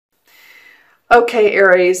Okay,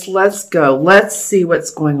 Aries, let's go. Let's see what's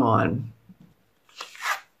going on.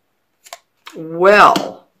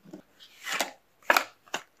 Well,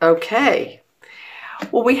 okay.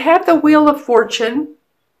 Well, we have the Wheel of Fortune,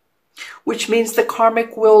 which means the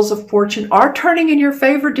karmic wheels of fortune are turning in your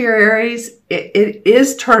favor, dear Aries. It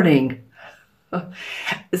is turning.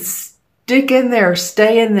 Stick in there.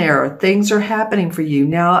 Stay in there. Things are happening for you.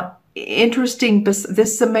 Now, interesting, this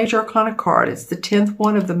is a Major Arcana card. It's the 10th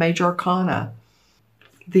one of the Major Arcana.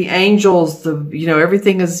 The angels,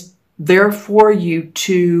 everything is there for you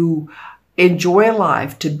to enjoy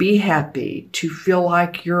life, to be happy, to feel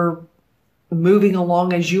like you're moving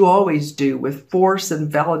along as you always do with force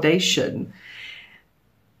and validation.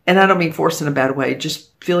 And I don't mean force in a bad way,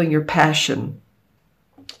 just feeling your passion.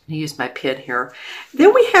 I use my pen here.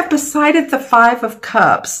 Then we have beside it the Five of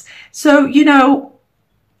Cups. So,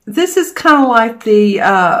 this is kind of like the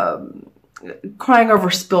crying over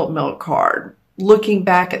spilt milk card. Looking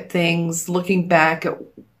back at things, looking back at,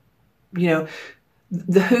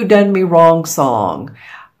 the Who Done Me Wrong song.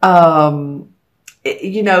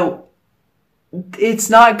 It's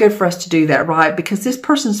not good for us to do that, right? Because this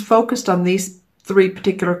person's focused on these three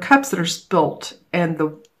particular cups that are spilt and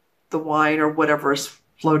the wine or whatever is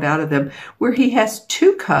flowed out of them, where he has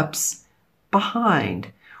two cups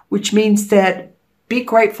behind, which means that be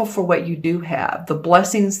grateful for what you do have, the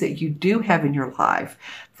blessings that you do have in your life,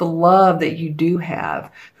 the love that you do have,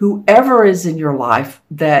 whoever is in your life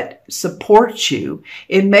that supports you.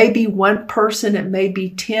 It may be one person, it may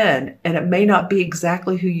be 10, and it may not be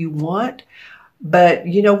exactly who you want, but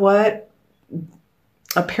you know what?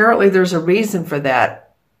 Apparently there's a reason for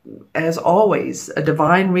that. As always, a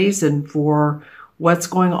divine reason for what's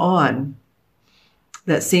going on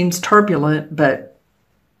that seems turbulent, but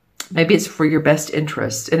maybe it's for your best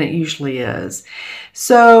interest, and it usually is.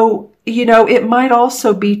 So, it might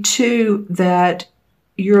also be too that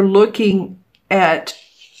you're looking at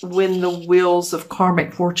when the wheels of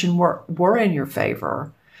karmic fortune were in your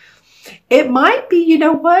favor. It might be,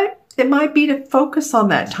 it might be to focus on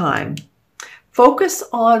that time. Focus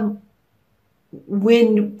on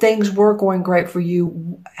when things were going great for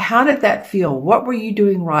you. How did that feel? What were you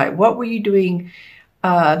doing right? What were you doing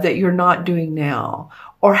that you're not doing now?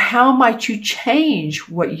 Or how might you change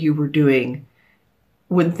what you were doing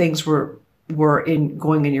when things were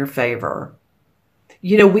going in your favor?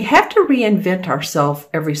 We have to reinvent ourselves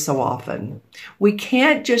every so often. We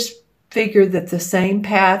can't just figure that the same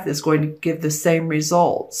path is going to give the same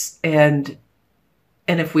results. And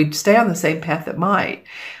if we stay on the same path, it might.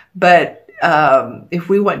 But if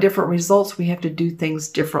we want different results, we have to do things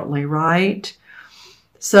differently, right?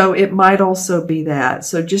 So it might also be that.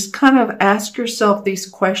 So just kind of ask yourself these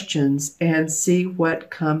questions and see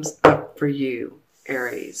what comes up for you,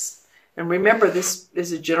 Aries. And remember, this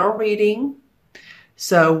is a general reading,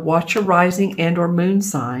 so watch your rising and or moon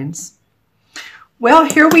signs. Well,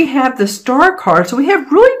 here we have the Star card. So we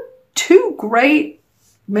have really two great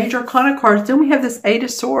Major Arcana cards. Then we have this Eight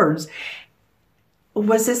of Swords.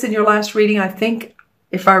 Was this in your last reading? I think,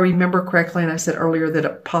 if I remember correctly, and I said earlier that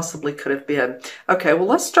it possibly could have been. Okay, well,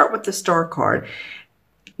 let's start with the Star card.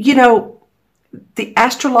 The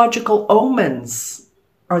astrological omens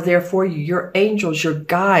are there for you. Your angels, your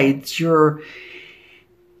guides,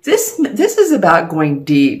 This is about going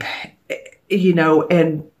deep,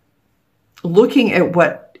 and looking at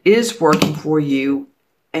what is working for you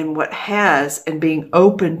and what has, and being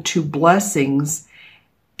open to blessings.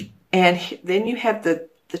 And then you have the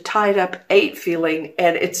tied up 8 feeling,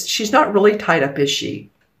 and she's not really tied up, is she?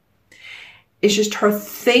 It's just her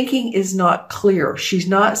thinking is not clear. She's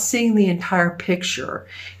not seeing the entire picture.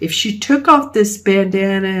 If she took off this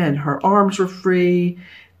bandana and her arms were free,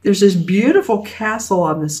 there's this beautiful castle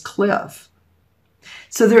on this cliff.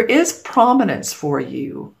 So there is prominence for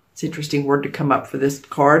you. It's an interesting word to come up for this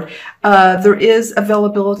card. There is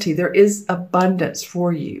availability. There is abundance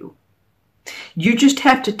for you. You just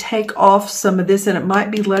have to take off some of this, and it might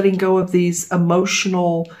be letting go of these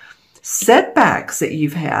emotional setbacks that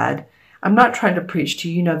you've had. I'm not trying to preach to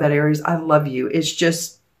you. You know that, Aries. I love you. It's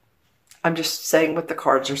just, I'm just saying what the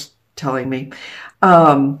cards are telling me.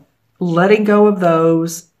 Letting go of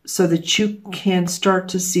those so that you can start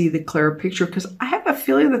to see the clearer picture, because I have a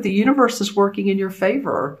feeling that the universe is working in your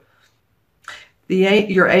favor.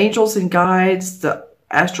 Your angels and guides, the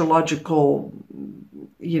astrological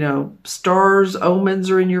stars,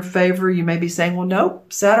 omens are in your favor. You may be saying, well,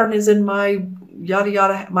 nope, Saturn is in my yada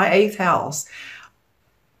yada, my 8th house.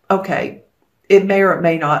 Okay, it may or it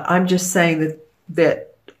may not. I'm just saying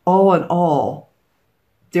that all in all,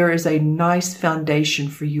 there is a nice foundation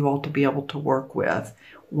for you all to be able to work with.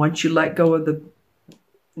 Once you let go of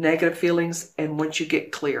negative feelings, and once you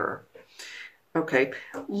get clear. Okay,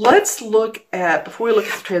 let's look at, before we look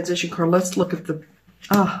at the transition card, let's look at the,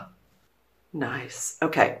 nice.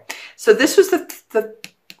 Okay, so this was the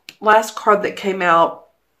last card that came out.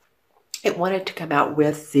 It wanted to come out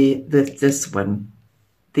with this one,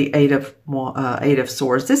 the Eight of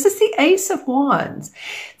Swords. This is the Ace of Wands.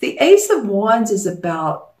 The Ace of Wands is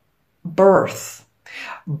about birth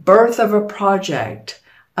of a project,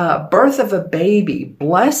 birth of a baby,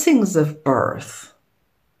 blessings of birth.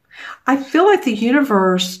 I feel like the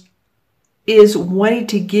universe is wanting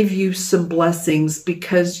to give you some blessings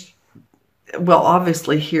because, well,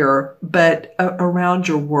 obviously here, but around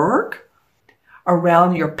your work,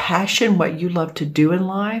 around your passion, what you love to do in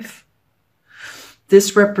life.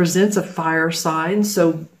 This represents a fire sign,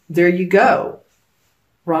 so there you go,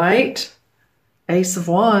 right? Ace of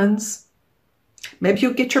Wands. Maybe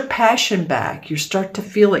you'll get your passion back. You start to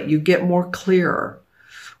feel it. You get more clear,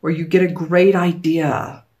 or you get a great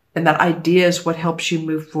idea, and that idea is what helps you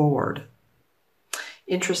move forward.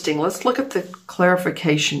 Interesting. Let's look at the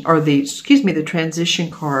clarification, or the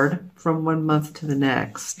transition card from 1 month to the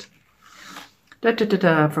next.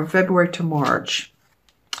 From February to March.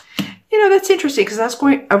 You know, that's interesting because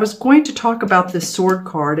I was going to talk about this sword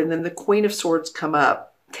card, and then the Queen of Swords came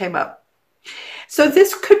up. So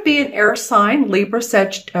this could be an air sign, Libra,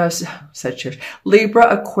 Libra,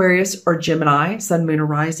 Aquarius, or Gemini, Sun, Moon, or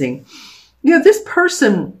Rising. You know, this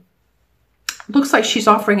person looks like she's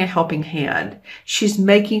offering a helping hand. She's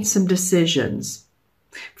making some decisions.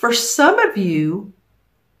 For some of you,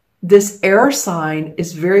 this air sign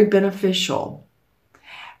is very beneficial.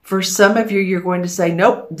 For some of you, you're going to say,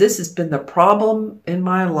 nope, this has been the problem in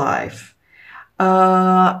my life.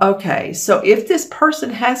 Okay, so if this person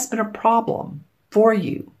has been a problem for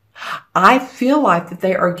you, I feel like that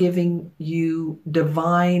they are giving you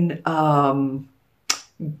divine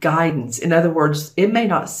guidance. In other words, it may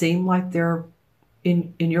not seem like they're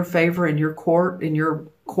in your favor, in your court, in your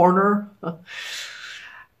corner,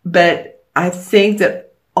 but I think that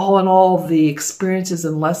all in all, the experiences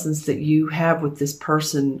and lessons that you have with this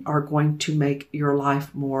person are going to make your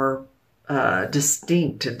life more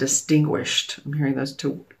distinct and distinguished. I'm hearing those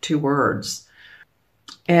two words.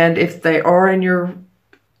 And if they are in your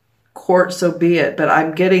court, so be it. But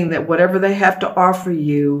I'm getting that whatever they have to offer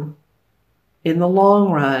you in the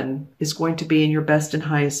long run is going to be in your best and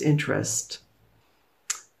highest interest.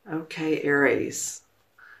 Okay, Aries.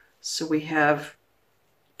 So we have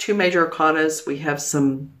 2 major arcanas. We have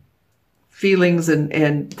some feelings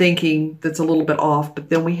and thinking that's a little bit off, but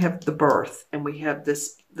then we have the birth, and we have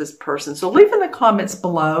this person. So leave in the comments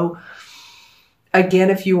below, again,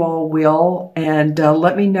 if you all will, and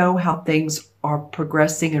let me know how things are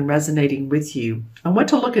progressing and resonating with you. I want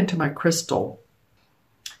to look into my crystal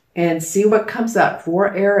and see what comes up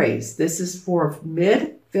for Aries. This is for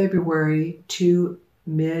mid-February to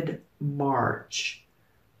mid-March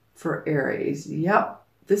for Aries. Yep.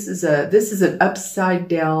 This is an upside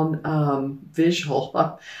down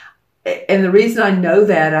visual. And the reason I know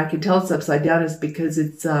that I can tell it's upside down is because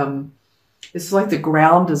it's like the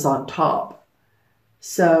ground is on top.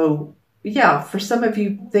 So yeah, for some of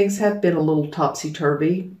you, things have been a little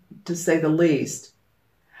topsy-turvy, to say the least.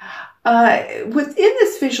 Within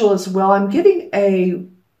this visual as well, I'm getting a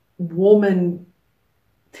woman.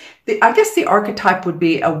 I guess the archetype would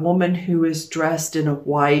be a woman who is dressed in a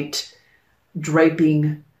white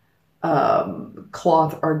draping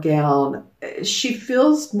cloth or gown. She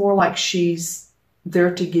feels more like she's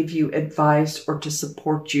there to give you advice or to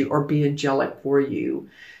support you or be angelic for you.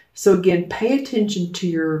 So again, pay attention to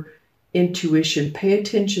your intuition. Pay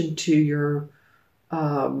attention to your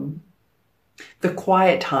the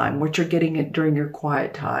quiet time, what you're getting during your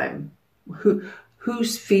quiet time.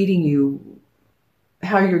 Who's feeding you,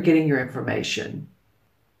 how you're getting your information.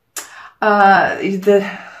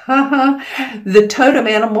 The totem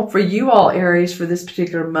animal for you all, Aries, for this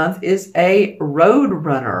particular month is a road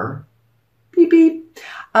runner. Beep, beep.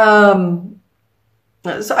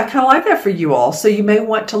 So I kind of like that for you all. So you may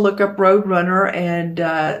want to look up road runner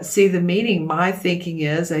and see the meaning. My thinking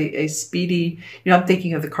is a speedy, I'm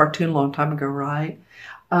thinking of the cartoon a long time ago, right?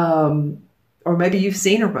 Or maybe you've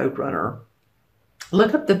seen a road runner.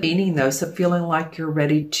 Look up the meaning though. So feeling like you're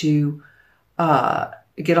ready to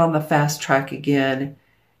get on the fast track again.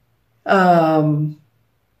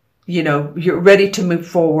 You're ready to move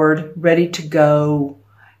forward, ready to go.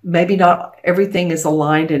 Maybe not everything is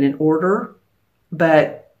aligned and in order,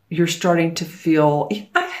 but you're starting to feel,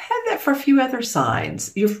 I've had that for a few other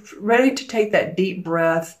signs. You're ready to take that deep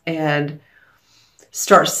breath and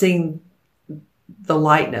start seeing the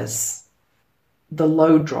lightness, the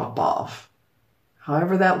load drop off.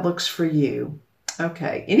 however that looks for you.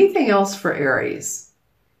 Okay, anything else for Aries?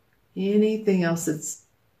 Anything else that's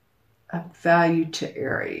of value to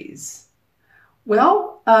Aries?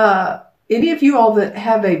 Well, any of you all that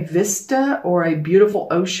have a vista or a beautiful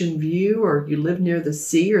ocean view, or you live near the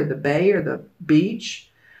sea or the bay or the beach,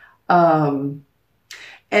 and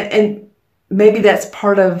maybe that's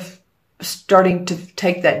part of starting to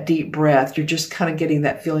take that deep breath. You're just kind of getting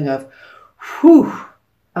that feeling of, whew.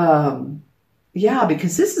 Yeah,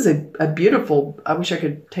 because this is a beautiful, I wish I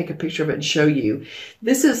could take a picture of it and show you.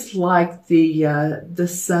 This is like the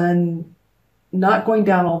sun not going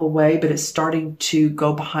down all the way, but it's starting to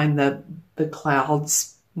go behind the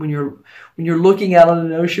clouds. When you're looking out on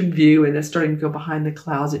an ocean view and it's starting to go behind the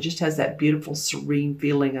clouds, it just has that beautiful serene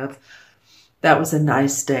feeling of, that was a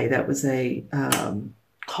nice day. That was a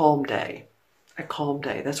calm day. A calm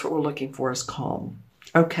day. That's what we're looking for, is calm.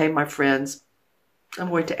 Okay, my friends, I'm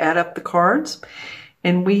going to add up the cards,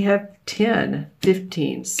 and we have 10,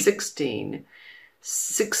 15, 16.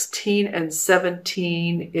 16 and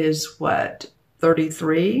 17 is what?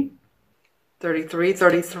 33? 33.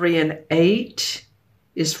 33 and 8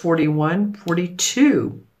 is 41.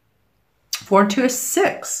 42. 4 and 2 is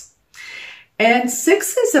 6. And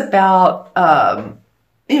 6 is about,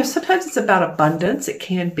 sometimes it's about abundance. It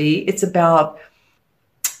can be. It's about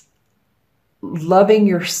loving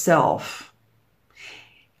yourself.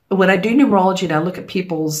 When I do numerology and I look at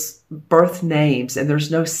people's birth names and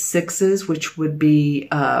there's no 6s, which would be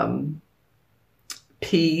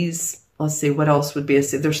P's. Let's see, what else would be a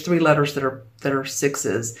 6? There's 3 letters that are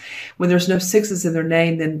 6s. When there's no 6s in their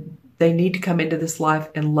name, then they need to come into this life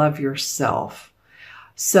and love yourself.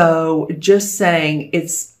 So just saying,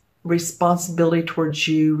 it's responsibility towards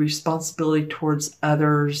you, responsibility towards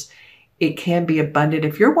others. It can be abundant.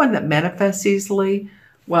 If you're one that manifests easily,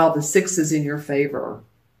 well, the 6 is in your favor.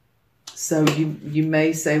 So you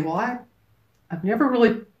may say, well, I've never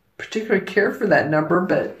really particularly cared for that number,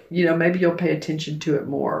 but maybe you'll pay attention to it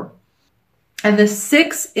more. And the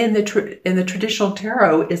 6 in the traditional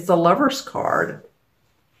tarot is the Lover's card.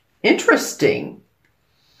 Interesting.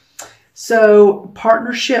 So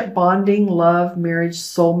partnership, bonding, love, marriage,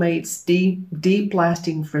 soulmates, deep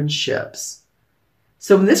lasting friendships.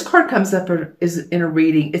 So when this card comes up is in a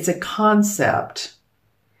reading, it's a concept.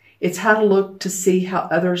 It's how to look to see how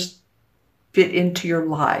others fit into your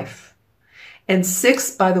life. And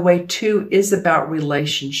 6, by the way, too, is about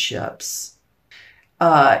relationships.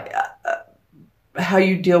 How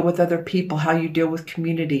you deal with other people, how you deal with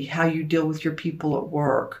community, how you deal with your people at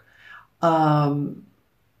work.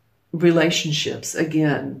 Relationships,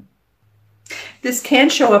 again. This can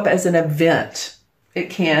show up as an event. It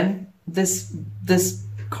can. This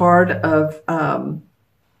card of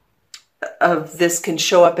this can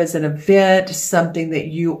show up as an event, something that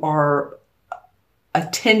you are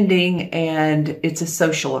attending, and it's a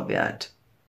social event.